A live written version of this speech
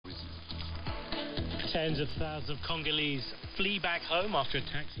Tens of thousands of Congolese flee back home after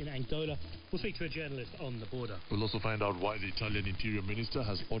attacks in Angola. We'll speak to a journalist on the border. We'll also find out why the Italian Interior Minister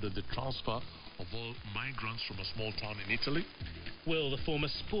has ordered the transfer of all migrants from a small town in Italy. Will the former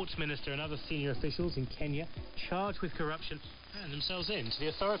sports minister and other senior officials in Kenya charged with corruption hand themselves in to the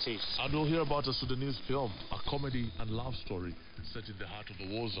authorities? And we'll hear about a Sudanese film, a comedy and love story set in the heart of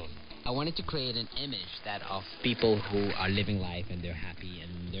a war zone. I wanted to create an image that of people who are living life and they're happy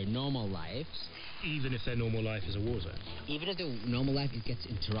in their normal lives. Even if their normal life is a war zone? Even if their normal life it gets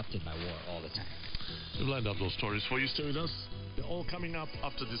interrupted by war all the time. We've lined up those stories for you. Stay with us. They're all coming up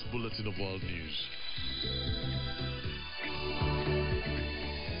after this bulletin of world news.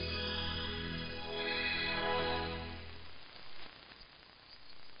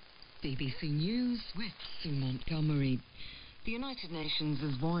 BBC News with Sue Montgomery. The United Nations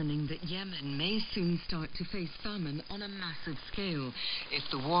is warning that Yemen may soon start to face famine on a massive scale if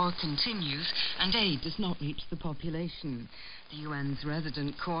the war continues and aid does not reach the population. The UN's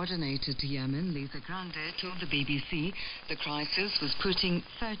resident coordinator to Yemen, Lisa Grande, told the BBC the crisis was putting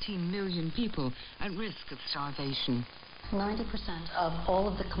 13 million people at risk of starvation. 90% of all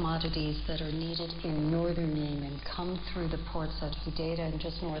of the commodities that are needed in northern Yemen come through the ports at Hodeida and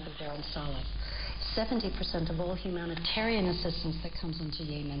just north of there in Salif. 70% of all humanitarian assistance that comes into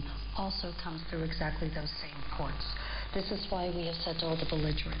Yemen also comes through exactly those same ports. This is why we have said to all the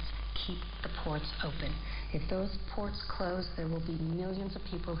belligerents, keep the ports open. If those ports close, there will be millions of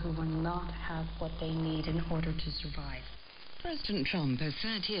people who will not have what they need in order to survive. President Trump has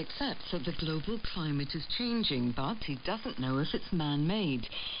said he accepts that the global climate is changing, but he doesn't know if it's man-made.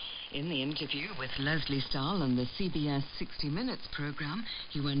 In the interview with Leslie Stahl on the CBS 60 Minutes program,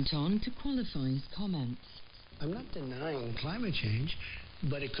 he went on to qualify his comments. I'm not denying climate change,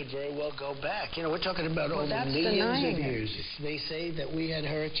 but it could very well go back. You know, we're talking about over millions of years. They say that we had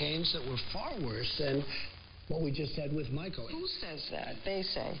hurricanes that were far worse than what we just had with Michael. Who says that? They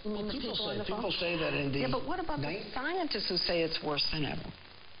say. Well, people say that in the... Yeah, but what about the scientists who say it's worse than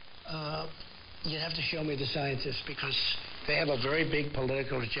ever? You'd have to show me the scientists because they have a very big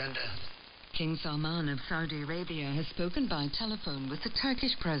political agenda. King Salman of Saudi Arabia has spoken by telephone with the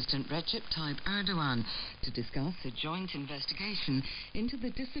Turkish President Recep Tayyip Erdogan to discuss a joint investigation into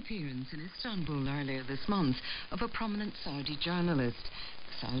the disappearance in Istanbul earlier this month of a prominent Saudi journalist.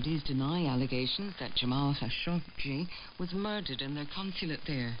 The Saudis deny allegations that Jamal Khashoggi was murdered in their consulate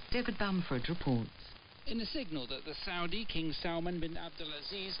there. David Bamford reports. In a signal that the Saudi King Salman bin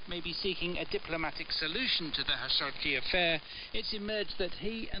Abdulaziz may be seeking a diplomatic solution to the Khashoggi affair, it's emerged that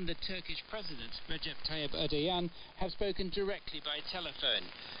he and the Turkish President Recep Tayyip Erdogan have spoken directly by telephone.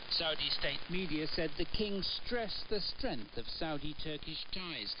 Saudi state media said the king stressed the strength of Saudi-Turkish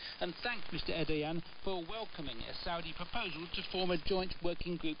ties and thanked Mr. Erdogan for welcoming a Saudi proposal to form a joint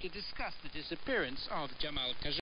working group to discuss the disappearance of Jamal Khashoggi.